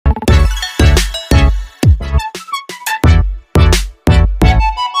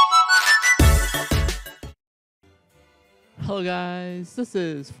Hello guys, this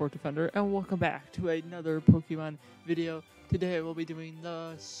is FortDefender and welcome back to another Pokemon video. Today we'll be doing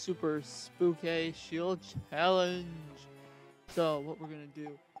the Super Spookay Shield Challenge. So what we're going to do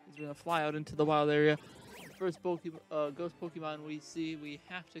is we're going to fly out into the wild area. First ghost Pokemon we see, we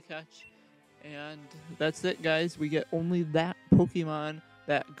have to catch. And that's it guys, we get only that Pokemon,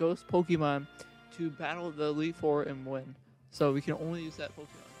 that ghost Pokemon, to battle the Elite Four and win. So we can only use that Pokemon.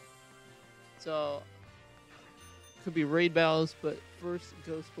 So could be raid battles, but first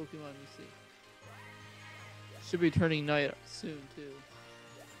ghost Pokemon we see. Should be turning night soon too.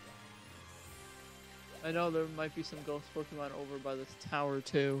 I know there might be some ghost Pokemon over by this tower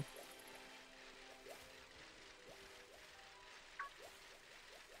too.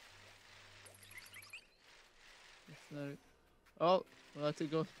 Oh, well that's a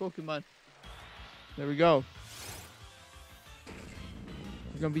ghost Pokemon. There we go.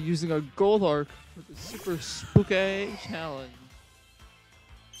 We're gonna be using a Goldark for the Super Spookay Challenge.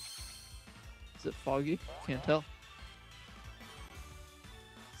 Is it foggy? Can't tell.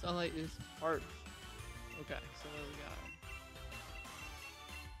 Sunlight is harsh. Okay, so what do we got?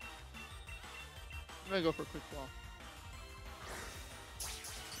 I'm gonna go for a quick ball.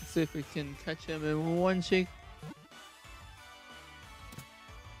 Let's see if we can catch him in one shake.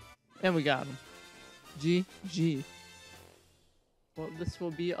 And we got him. GG. Well, this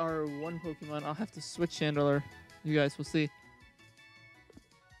will be our one Pokemon. I'll have to switch handler. You guys will see.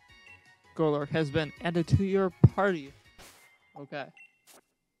 Goldark has been added to your party. Okay.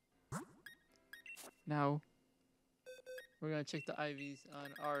 Now, we're going to check the IVs on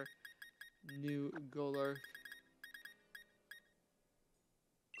our new Goldark.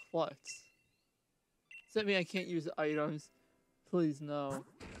 Klutz. Does that mean I can't use items? Please, no.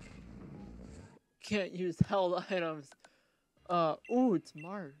 Can't use held items. Ooh, it's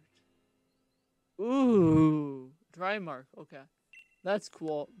marked. Ooh, dry mark. Okay, that's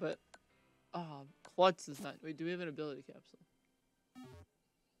cool. But, Klutz is not. Wait, do we have an ability capsule?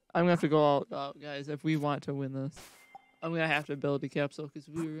 I'm gonna have to go all out, guys. If we want to win this, I'm gonna have to ability capsule because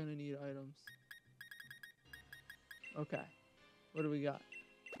we're gonna need items. Okay, what do we got?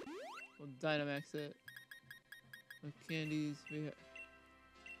 We'll Dynamax it. With candies, we have.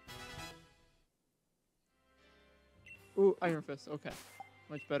 Ooh, Iron Fist. Okay.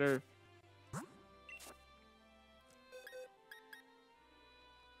 Much better.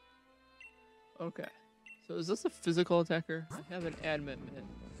 Okay. So is this a physical attacker? I have an admit mitt.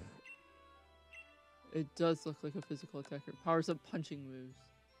 It does look like a physical attacker. Powers up punching moves.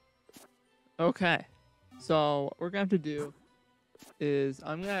 Okay. So what we're going to have to do is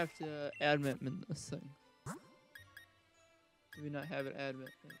I'm going to have to admit mint this thing. Do we not have an admit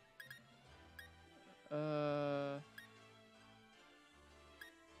mint?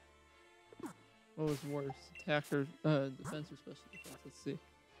 What was worse? Attacker, defense or special defense? Let's see.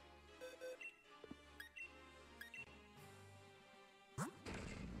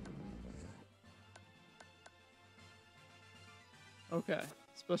 Okay,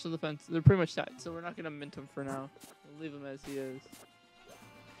 special defense. They're pretty much tied, so we're not gonna mint him for now. We'll leave him as he is.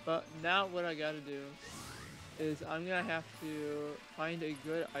 But now what I gotta do is I'm gonna have to find a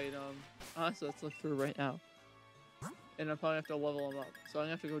good item. Honestly, let's look through right now. And I'll probably have to level him up. So I'm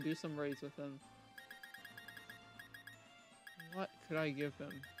gonna have to go do some raids with him. What could I give him?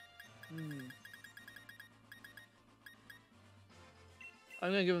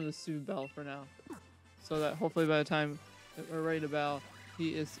 I'm gonna give him the Sue Bell for now. So that hopefully by the time that we're ready to battle,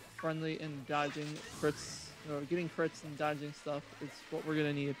 he is friendly and dodging crits, or getting crits and dodging stuff. It's what we're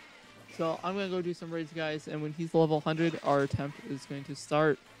gonna need. So I'm gonna go do some raids, guys, and when he's level 100, our attempt is going to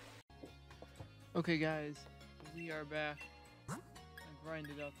start. Okay, guys, we are back. I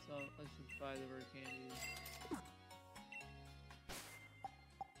grinded up, so let's just buy the bird candies.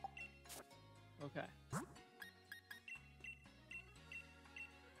 Okay.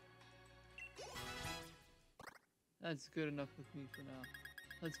 That's good enough with me for now.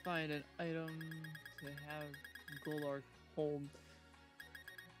 Let's find an item to have Goldark hold.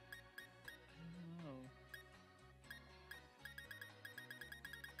 I don't know.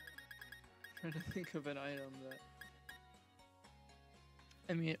 I'm trying to think of an item that...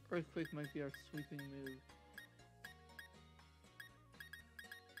 I mean, Earthquake might be our sweeping move.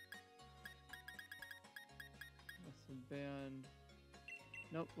 Band.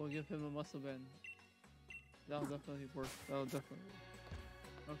 Nope, we'll give him a muscle band. That'll definitely work. That'll definitely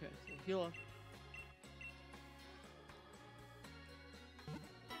work. Okay, so heal up.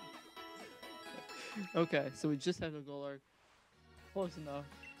 Okay, so we just have the Goldark. Close enough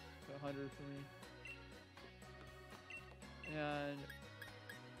to 100 for me. And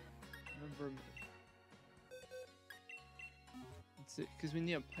remember Let's see, because we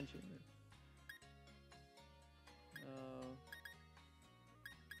need a punching move.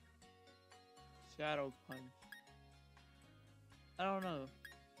 Shadow punch. I don't know.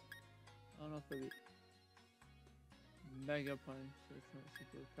 I don't know if it'll be mega punch, so it's not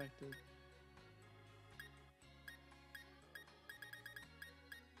super effective.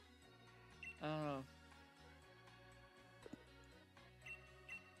 I don't know.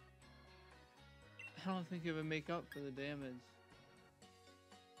 I don't think it would make up for the damage.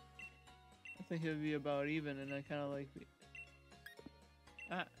 I think it would be about even, and I kind of like the...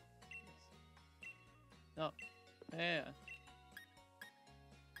 Ah. No. Yeah.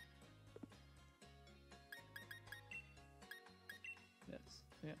 Yes.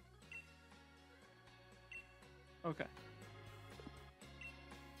 Yeah. Okay.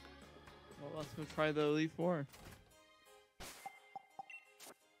 Well, let's go try the Elite Four.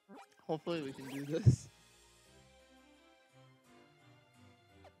 Hopefully we can do this.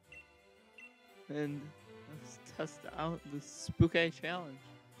 And let's test out the Spookay challenge.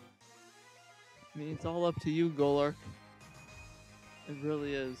 I mean, it's all up to you, Golark. It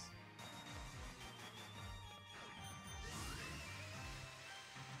really is.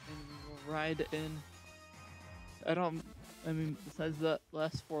 And we will ride in. I mean, besides the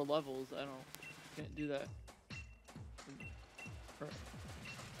last 4 levels, can't do that.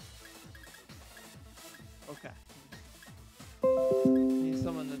 Okay. Need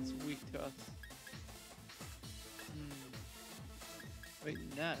someone that's weak to us. Wait,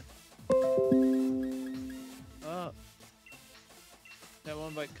 nah. Oh. That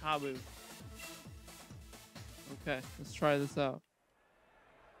one by Kabu. Okay, let's try this out.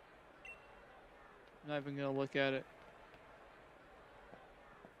 I'm not even gonna look at it.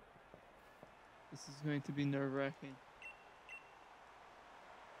 This is going to be nerve-wracking.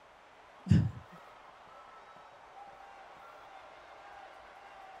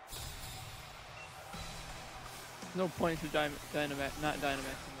 No point to not Dynamaxing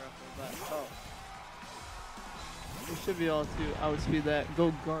Ruffle, but oh. We should be able to outspeed that.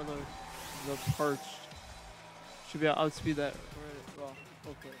 Go Garlo, the Parched. Should be able to outspeed that. Well,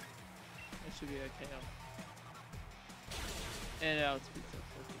 hopefully. It should be a KO. And it outspeeds that.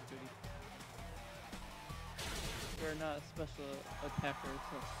 We're not a special attacker,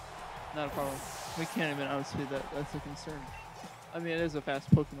 so not a problem. We can't even outspeed that. That's a concern. I mean, it is a fast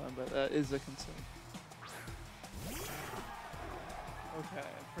Pokemon, but that is a concern. Okay,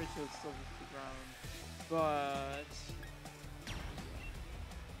 I'm pretty sure it's still just the ground, but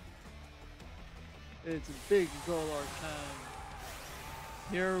it's a big Golark time.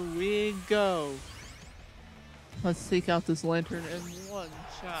 Here we go. Let's take out this lantern in one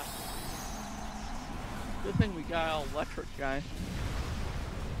shot. Good thing we got an electric guy.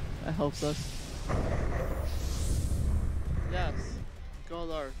 That helps us. Yes,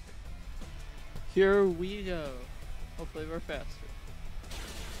 Golark. Here we go. Hopefully we're faster.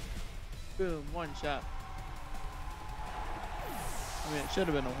 Boom, one shot. I mean, it should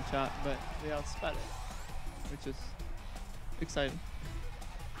have been a one shot, but we outsped it, which is exciting.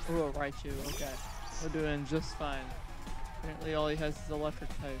 Oh, Raichu, okay. We're doing just fine. Apparently all he has is electric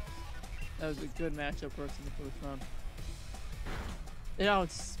types. That was a good matchup for us in the first round. It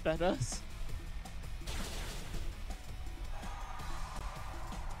outsped us.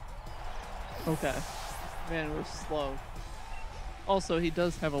 Okay. Man, we're slow. Also, he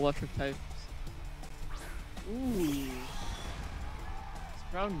does have electric types. Ooh. Is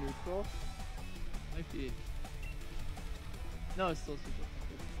ground neutral? Might be. No, it's still super.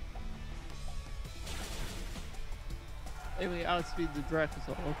 Hey, we outspeed the direct as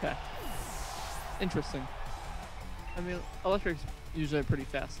well. Okay. Interesting. I mean, electric's usually a pretty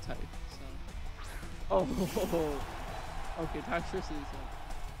fast type, so. Oh, okay, toxicity's up.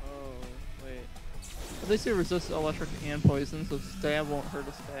 Oh, wait. At least it resists electric and poison, so stab won't hurt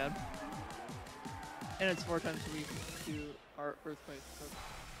us bad. And it's 4 times weak to our earthquake. So.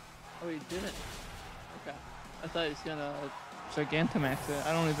 Oh, he didn't. Okay. I thought he was gonna Gigantamax it.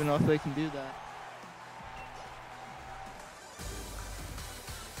 I don't even know if they can do that.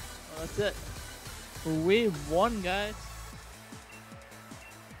 Well, that's it. We won, guys.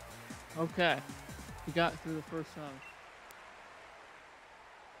 Okay. We got through the first round.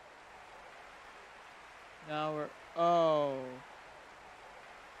 Now we're... Oh.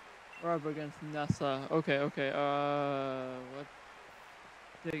 We're up against Nessa. Okay, okay. What?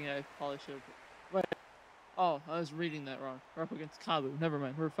 Dang it, I probably should have... Wait. Oh, I was reading that wrong. We're up against Kabu. Never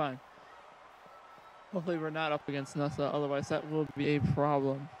mind, we're fine. Hopefully we're not up against Nessa, otherwise that will be a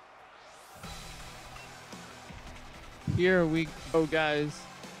problem. Here we go, guys.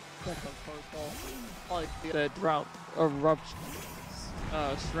 Probably get a drought eruption.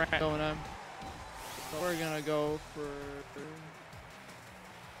 strength going on. So we're gonna go for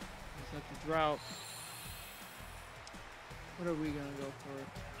at the drought. What are we gonna go for?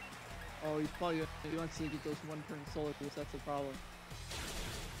 Oh, he wants to get those one-turn solar boosts. That's the problem.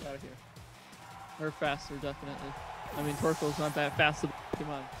 Get out of here. Or faster, definitely. I mean, Torkoal's not that fast. Come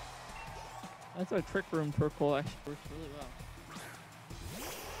on. That's our Trick Room Torkoal actually works really well.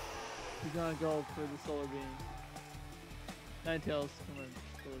 He's gonna go for the solar beam. Ninetales, come on,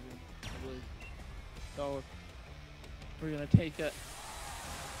 solar beam, I believe. So we're gonna take it.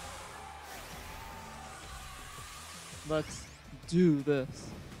 Let's do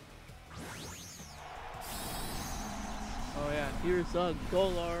this. Oh yeah, here's a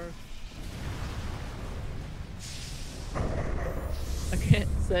Golar. I can't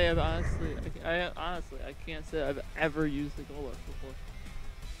say I've honestly, I can't say I've ever used the Golar before.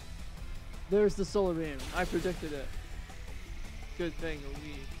 There's the solar beam. I predicted it. Good thing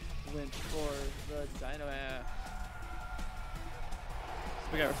we went for the Dynamax.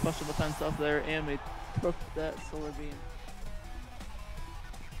 So we got our special defense up there, and we took that solar beam.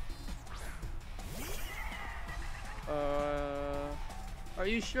 Are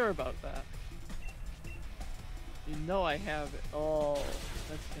you sure about that? You know I have it. Oh,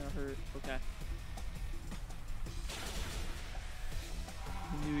 that's gonna hurt. Okay.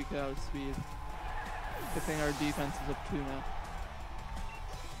 I knew we could outspeed. Good thing our defense is up 2 now.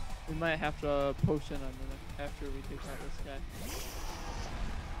 We might have to potion on them after we take out this guy.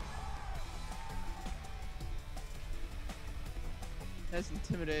 That's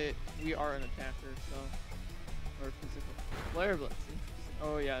Intimidate. We are an attacker, so. Or physical. Flare Blitz.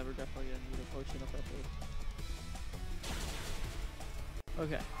 Oh yeah, we're definitely gonna need a potion up after this.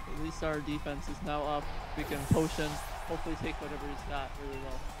 Okay, at least our defense is now up. We can potion, hopefully take whatever he's got really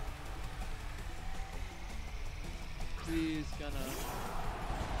well. He's gonna...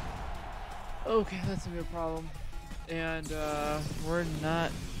 Okay, that's gonna be a problem. And we're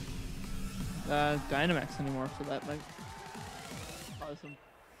not Dynamax anymore, so that might cause some...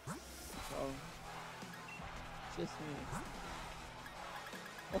 So, just me.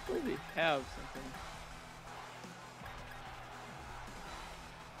 Hopefully we have something.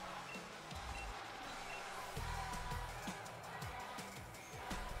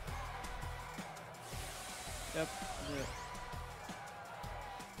 Yep, do it.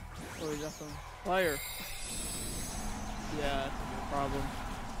 Oh, we got some fire. Yeah, that's a good problem.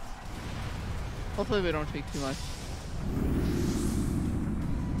 Hopefully we don't take too much.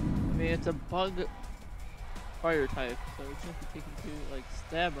 I mean, it's a bug fire type, so it shouldn't be taking too, like,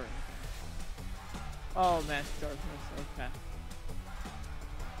 stab or anything. Oh, Mass Darkness, okay.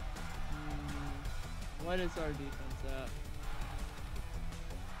 What is our defense at?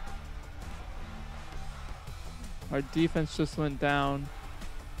 Our defense just went down.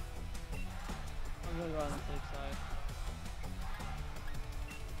 I'm gonna go on the safe side.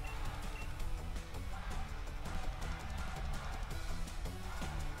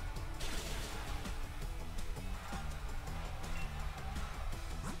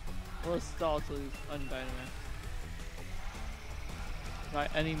 Let's stall till he's undynamaxed. By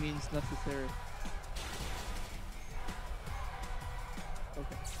any means necessary.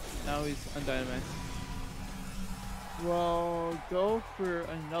 Okay, now he's undynamaxed. Well, go for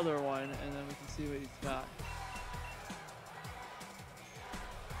another one, and then we can see what he's got.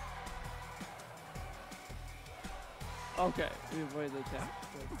 Okay, we avoided the attack.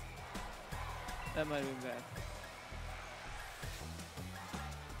 Good. That might have been bad.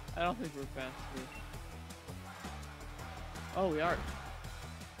 I don't think we're faster. Oh, we are.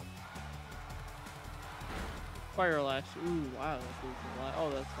 Fire Lash. Ooh, wow, that feels a lot. Oh,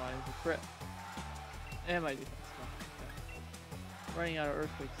 that's fine. It's a crit. And my defense. Running out of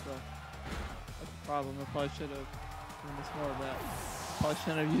Earthquakes though. That's the problem. I probably should have done this more of that. Probably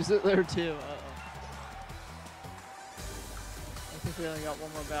shouldn't have used it there too. I think we only got one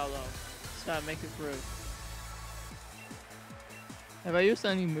more battle though. Just gotta make it through. Have I used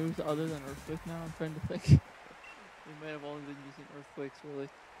any moves other than Earthquake now? I'm trying to think. We may have only been using Earthquakes really.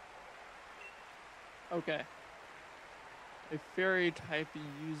 Okay. A fairy type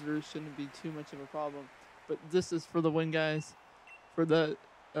user shouldn't be too much of a problem. But this is for the win, guys. For the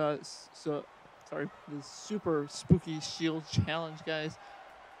the Super Spookay Shield challenge, guys.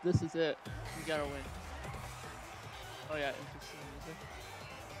 This is it. We gotta win. Oh yeah, interesting music.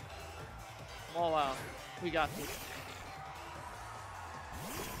 All out. We got this.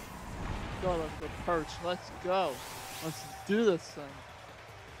 Go look for perch. Let's go. Let's do this thing.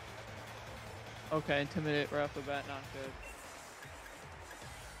 Okay, Intimidate right off the bat, not good.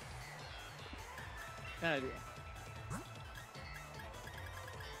 Good idea.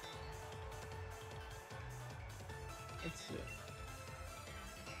 Let's see.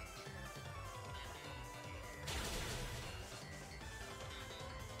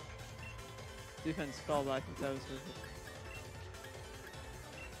 Defense fell back if that was worth it.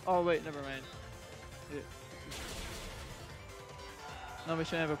 Oh wait, never mind. Yeah. No, we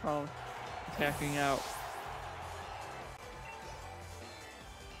shouldn't have a problem attacking out.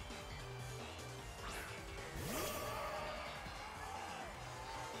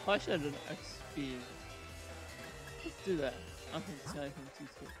 Oh, I should have done XP. Let's do that. I don't think it's anything too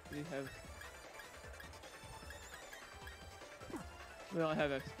good. We don't have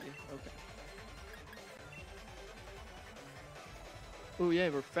XP. Okay. Oh yeah,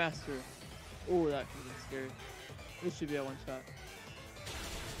 we're faster. Oh, that could be scary. This should be a one shot.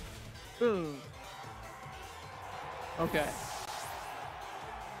 Boom. Okay.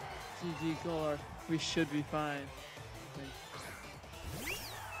 GG Golar. We should be fine.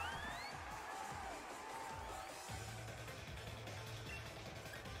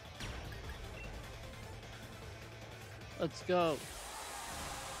 Let's go.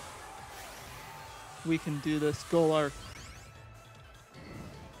 We can do this, Golar.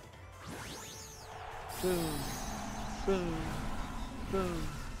 Boom. Boom. Boom.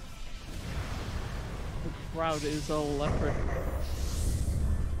 The crowd is electric.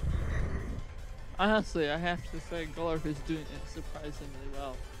 Honestly, I have to say Golar is doing it surprisingly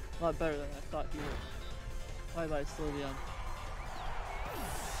well. A lot better than I thought he would. Bye-bye, Sylveon.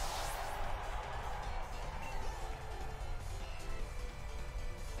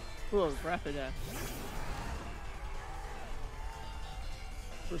 Ooh, Rapidash.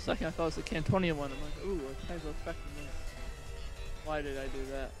 For a second I thought it was a Cantonian one. I'm like, ooh, what type of effect is this? Why did I do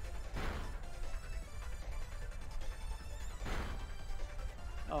that?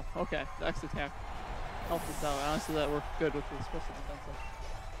 Oh, okay. The X attack helped us out. Honestly, that worked good with the special defense.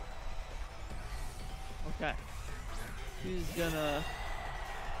 Okay. He's gonna...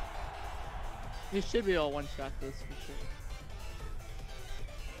 He should be able to one-shot this for sure.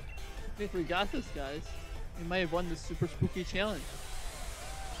 I think we got this, guys. We might have won the Super Spooky Challenge.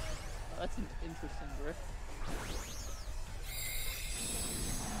 Oh, that's an interesting brick.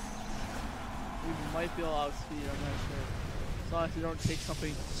 We might be able to outspeed, I'm not sure. As long as you don't take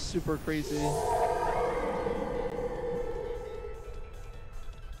something super crazy.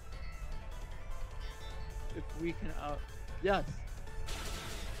 If we can out... Yes!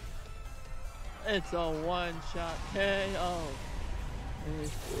 It's a one-shot KO. A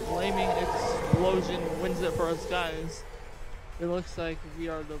flaming explosion wins it for us, guys. It looks like we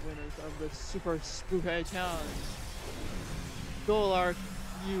are the winners of the Super Spookay Challenge. Golar,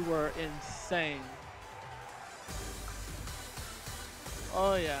 you were insane.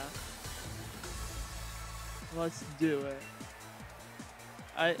 Oh yeah. Let's do it.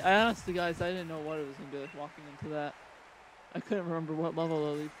 I honestly, guys, I didn't know what it was going to be like walking into that. I couldn't remember what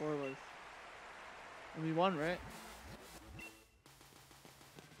level Elite 4 was. And we won, right?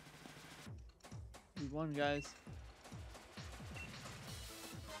 We won, guys.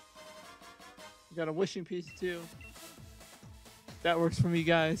 We got a wishing piece too. That works for me,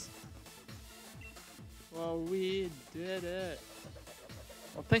 guys. Well, we did it.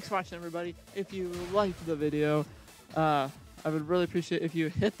 Well, thanks for watching, everybody. If you liked the video, I would really appreciate if you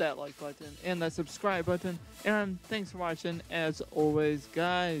hit that like button and that subscribe button. And thanks for watching, as always,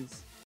 guys.